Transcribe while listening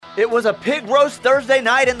It was a pig roast Thursday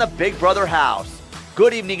night in the Big Brother house.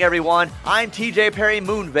 Good evening, everyone. I'm TJ Perry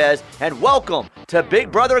Moonves, and welcome to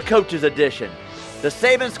Big Brother Coaches Edition. The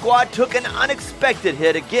Saban squad took an unexpected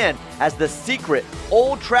hit again as the secret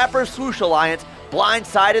Old Trapper Swoosh Alliance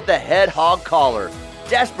blindsided the head hog caller.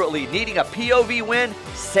 Desperately needing a POV win,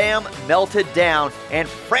 Sam melted down and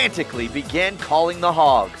frantically began calling the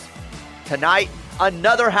hogs. Tonight,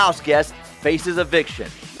 another house guest faces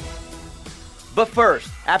eviction. But first,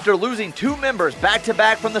 after losing 2 members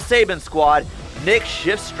back-to-back from the Saban squad, Nick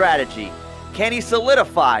shifts strategy. Can he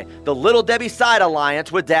solidify the Little Debbie Side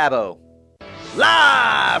alliance with Dabo?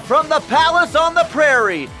 Live from the Palace on the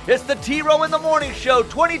Prairie, it's the T-Row in the Morning Show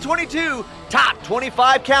 2022 Top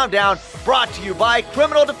 25 Countdown, brought to you by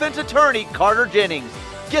criminal defense attorney Carter Jennings.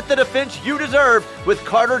 Get the defense you deserve with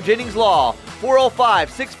Carter Jennings Law,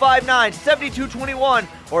 405-659-7221,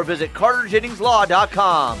 or visit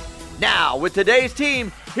carterjenningslaw.com. Now, with today's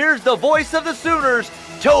team, here's the voice of the Sooners,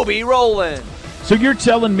 Toby Rowland. So you're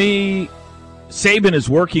telling me Saban is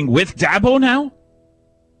working with Dabo now?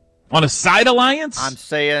 On a side alliance? I'm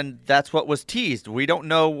saying that's what was teased. We don't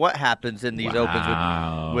know what happens in these opens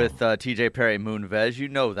with TJ Perry Moonves. You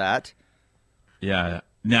know that. Yeah.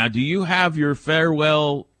 Now, do you have your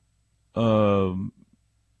farewell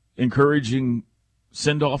encouraging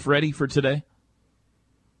send-off ready for today?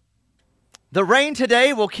 The rain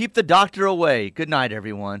today will keep the doctor away. Good night,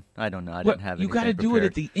 everyone. I don't know. I didn't have anything You got to do it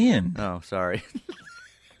at the end. Oh, sorry.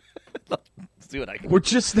 See what I can. We're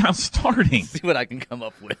just now starting. See what I can come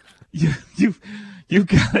up with. You've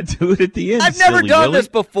got to do it at the end. I've never done this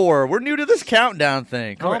before. We're new to this countdown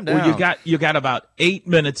thing. Calm down. Well, you got about 8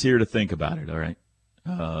 minutes here to think about it. All right,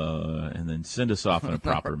 and then send us off in a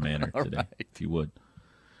proper manner today, right. if you would.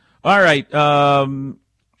 All right.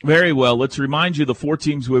 Very well. Let's remind you the 4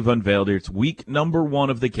 teams we've unveiled here. It's week number 1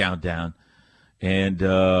 of the countdown. And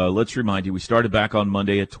let's remind you, we started back on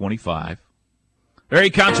Monday at 25. Very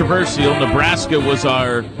controversial. Nebraska was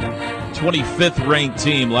our 25th ranked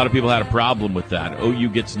team. A lot of people had a problem with that. OU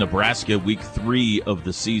gets Nebraska week 3 of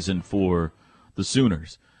the season for the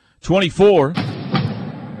Sooners. 24.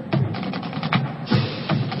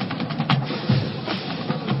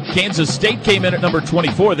 Kansas State came in at number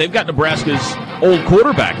 24. They've got Nebraska's old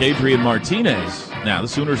quarterback, Adrian Martinez. Now, the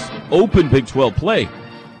Sooners open Big 12 play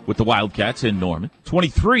with the Wildcats in Norman.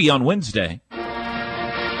 23 on Wednesday.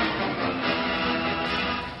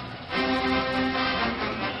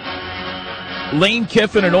 Lane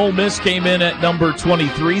Kiffin and Ole Miss came in at number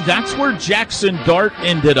 23. That's where Jackson Dart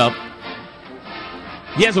ended up.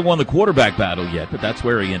 He hasn't won the quarterback battle yet, but that's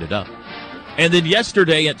where he ended up. And then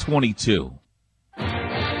yesterday at 22.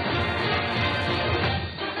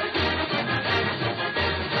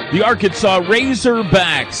 The Arkansas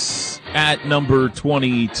Razorbacks at number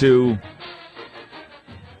 22.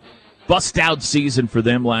 Bust-out season for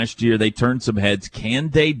them last year. They turned some heads. Can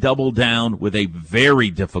they double down with a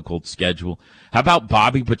very difficult schedule? How about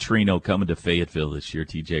Bobby Petrino coming to Fayetteville this year,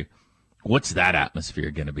 TJ? What's that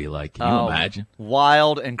atmosphere going to be like? Can you imagine?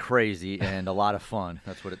 Wild and crazy and a lot of fun.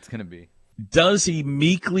 That's what it's going to be. Does he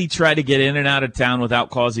meekly try to get in and out of town without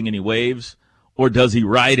causing any waves? Or does he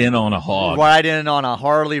ride in on a hog? Ride in on a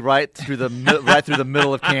Harley right through the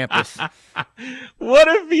middle of campus. What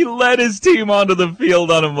if he led his team onto the field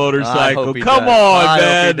on a motorcycle? Come on, man. I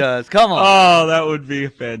hope he does. Come on. Oh, that would be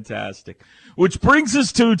fantastic. Which brings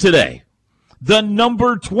us to today. The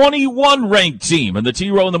number 21 ranked team in the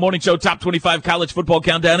T-Row in the Morning Show Top 25 College Football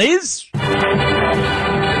Countdown is... Oh,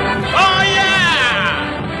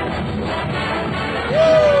 yeah!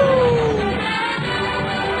 Woo!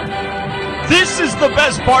 This is the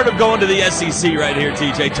best part of going to the SEC right here,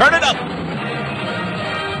 TJ. Turn it up.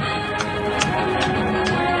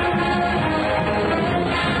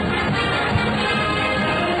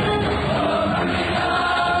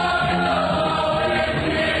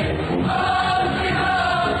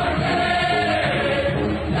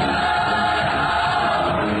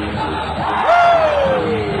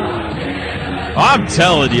 I'm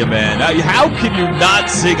telling you, man. How can you not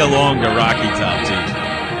sing along to Rocky Top, TJ?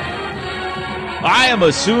 I am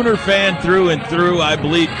a Sooner fan through and through. I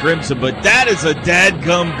bleed crimson, but that is a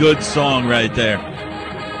dadgum good song right there.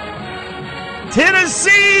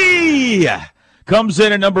 Tennessee comes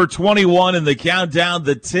in at number 21 in the countdown.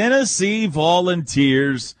 The Tennessee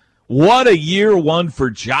Volunteers. What a year one for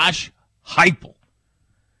Josh Heupel.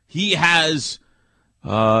 He has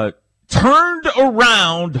turned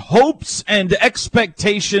around hopes and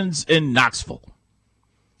expectations in Knoxville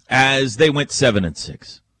as they went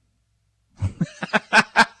 7-6.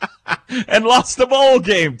 And lost the bowl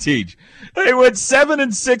game, Teach. They went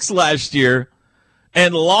 7-6 last year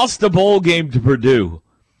and lost the bowl game to Purdue.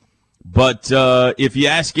 But if you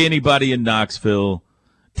ask anybody in Knoxville,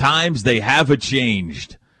 times they have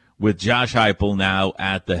changed with Josh Heupel now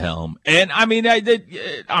at the helm. And, I mean,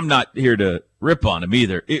 I'm not here to rip on him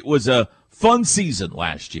either. It was a fun season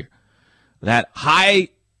last year. That high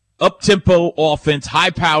up-tempo offense,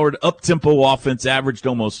 high-powered up-tempo offense averaged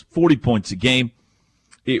almost 40 points a game.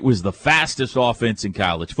 It was the fastest offense in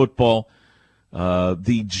college football.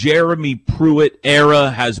 The Jeremy Pruitt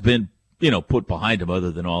era has been, put behind him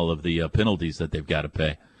other than all of the penalties that they've got to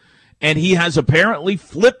pay. And he has apparently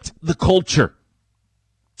flipped the culture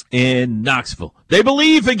in Knoxville. They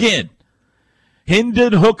believe again.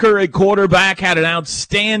 Hendon Hooker at quarterback had an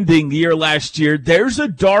outstanding year last year. There's a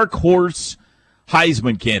dark horse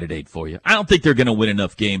Heisman candidate for you. I don't think they're going to win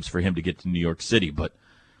enough games for him to get to New York City, but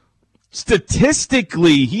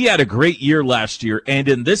statistically, he had a great year last year, and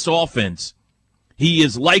in this offense, he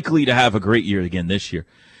is likely to have a great year again this year.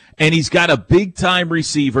 And he's got a big-time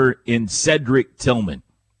receiver in Cedric Tillman.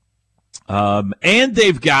 And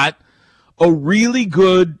they've got a really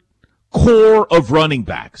good core of running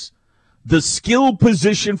backs. The skill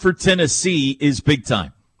position for Tennessee is big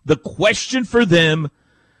time. The question for them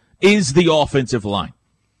is the offensive line.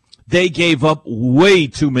 They gave up way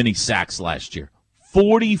too many sacks last year.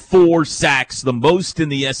 44 sacks, the most in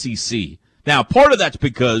the SEC. Now, part of that's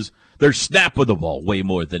because they're snap of the ball way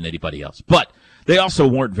more than anybody else. But they also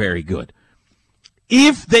weren't very good.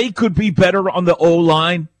 If they could be better on the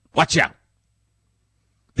O-line, watch out.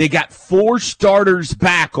 They got 4 starters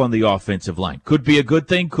back on the offensive line. Could be a good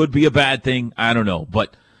thing, could be a bad thing, I don't know.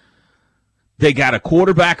 But they got a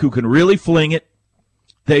quarterback who can really fling it.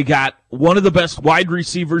 They got one of the best wide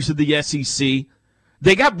receivers in the SEC.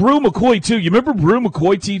 They got Brew McCoy, too. You remember Brew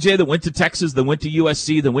McCoy, TJ, that went to Texas, then went to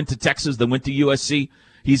USC, then went to Texas, then went to USC?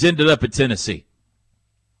 He's ended up at Tennessee.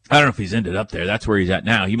 I don't know if he's ended up there. That's where he's at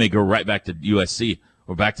now. He may go right back to USC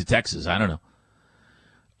or back to Texas. I don't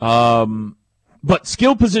know. But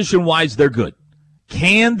skill position-wise, they're good.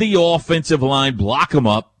 Can the offensive line block them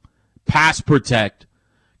up, pass protect,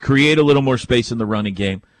 create a little more space in the running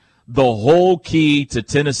game? The whole key to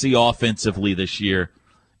Tennessee offensively this year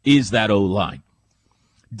is that O-line.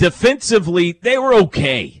 Defensively, they were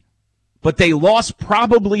okay, but they lost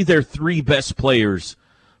probably their 3 best players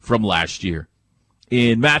from last year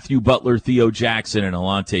in Matthew Butler, Theo Jackson, and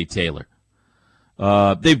Alontae Taylor.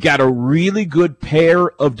 They've got a really good pair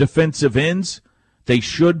of defensive ends. They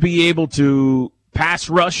should be able to pass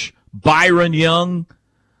rush Byron Young,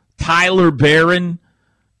 Tyler Barron,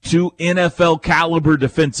 2 NFL-caliber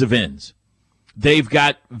defensive ends. They've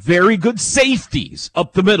got very good safeties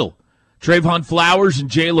up the middle, Trayvon Flowers and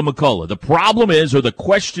Jaylen McCullough. The problem is, or the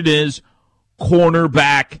question is,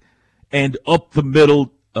 cornerback and up the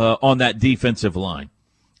middle on that defensive line.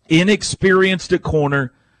 Inexperienced at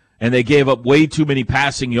corner, and they gave up way too many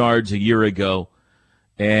passing yards a year ago,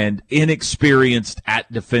 and inexperienced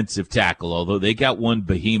at defensive tackle, although they got one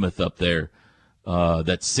behemoth up there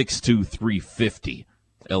that's 6'2", 350,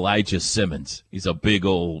 Elijah Simmons. He's a big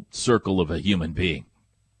old circle of a human being.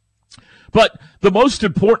 But the most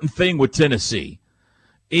important thing with Tennessee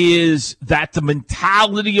is that the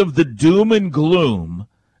mentality of the doom and gloom,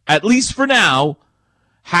 at least for now,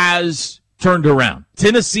 has turned around.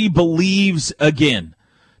 Tennessee believes again.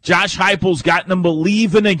 Josh Heupel's gotten them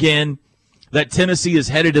believing again that Tennessee is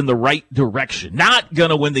headed in the right direction. Not going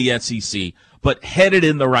to win the SEC, but headed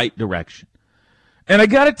in the right direction. And I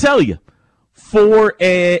got to tell you, for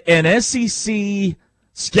an SEC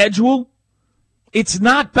schedule, it's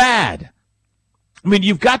not bad. I mean,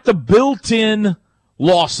 you've got the built-in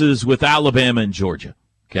losses with Alabama and Georgia,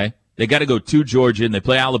 okay? They got to go to Georgia, and they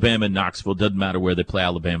play Alabama and Knoxville. Doesn't matter where they play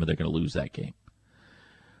Alabama, they're going to lose that game.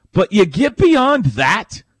 But you get beyond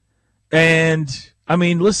that, and, I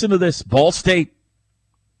mean, listen to this. Ball State,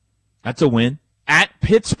 that's a win. At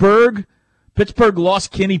Pittsburgh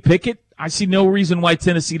lost Kenny Pickett. I see no reason why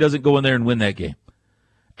Tennessee doesn't go in there and win that game.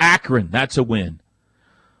 Akron, that's a win.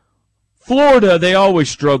 Florida, they always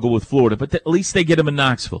struggle with Florida, but at least they get them in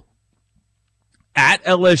Knoxville. At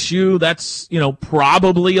LSU, that's,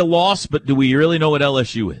 probably a loss, but do we really know what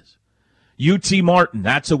LSU is? UT Martin,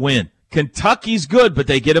 that's a win. Kentucky's good, but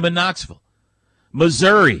they get them in Knoxville.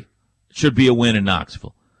 Missouri should be a win in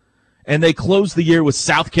Knoxville. And they close the year with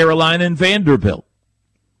South Carolina and Vanderbilt.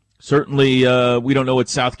 Certainly, we don't know what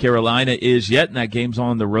South Carolina is yet, and that game's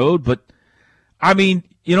on the road. But, I mean,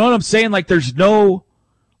 you know what I'm saying? Like, there's no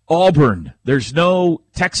Auburn. There's no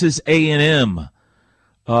Texas A&M.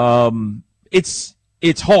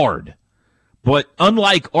 It's hard. But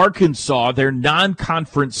unlike Arkansas, their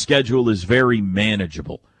non-conference schedule is very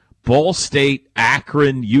manageable. Ball State,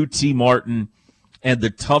 Akron, UT Martin, and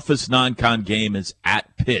the toughest non-con game is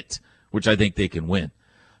at Pitt which I think they can win.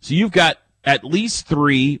 So you've got at least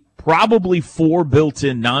 3, probably 4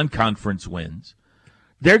 built-in non-conference wins.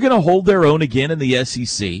 They're going to hold their own again in the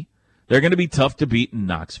SEC. They're going to be tough to beat in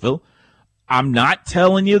Knoxville. I'm not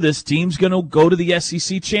telling you this team's going to go to the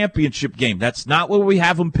SEC championship game. That's not what we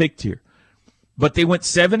have them picked here. But they went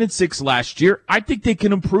 7-6 last year. I think they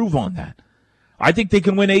can improve on that. I think they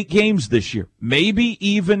can win 8 games this year, maybe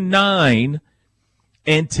even 9,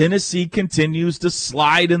 and Tennessee continues to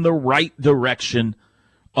slide in the right direction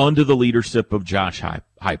under the leadership of Josh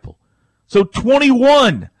Heupel. So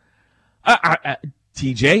 21.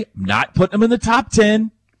 TJ, I'm not putting them in the top 10,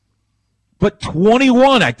 but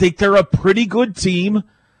 21. I think they're a pretty good team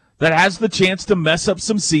that has the chance to mess up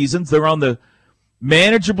some seasons. They're on the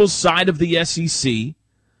manageable side of the SEC.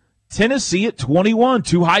 Tennessee at 21.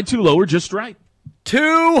 Too high, too low, or just right?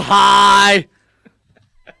 Too high.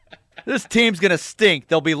 This team's going to stink.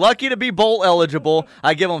 They'll be lucky to be bowl eligible.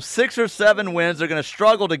 I give them 6 or 7 wins. They're going to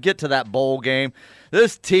struggle to get to that bowl game.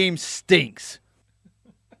 This team stinks.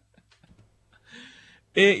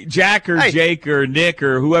 Jack or Jake or Nick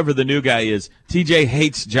or whoever the new guy is, TJ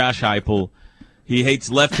hates Josh Heupel. He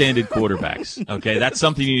hates left-handed quarterbacks. Okay, that's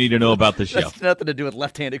something you need to know about the show. That's nothing to do with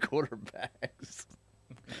left-handed quarterbacks.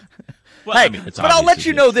 Well, hey, I mean, but I'll let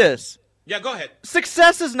you know this. Yeah, go ahead.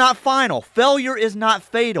 Success is not final. Failure is not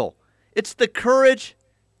fatal. It's the courage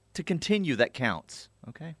to continue that counts.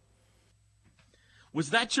 Okay? Was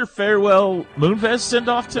that your farewell Moonves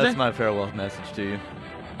send-off today? That's my farewell message to you.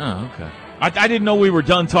 Oh, okay. I didn't know we were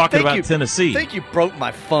done talking about Tennessee. I think you broke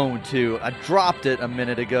my phone, too. I dropped it a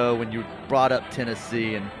minute ago when you brought up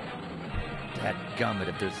Tennessee, and dadgummit,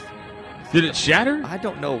 if there's... Did it shatter? I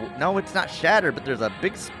don't know. No, it's not shattered, but there's a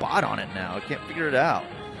big spot on it now. I can't figure it out.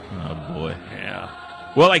 Oh, boy. Yeah.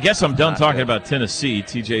 Well, I guess I'm done talking about Tennessee.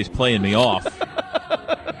 TJ's playing me off.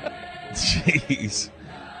 Jeez.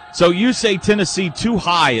 So you say Tennessee too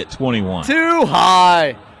high at 21. Too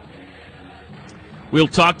high. We'll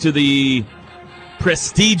talk to the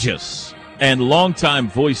prestigious and longtime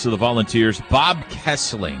voice of the Volunteers, Bob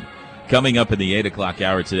Kessling, coming up in the 8 o'clock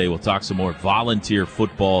hour today. We'll talk some more Volunteer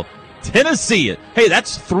football. Tennessee. Hey,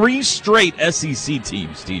 that's 3 straight SEC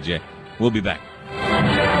teams, TJ. We'll be back.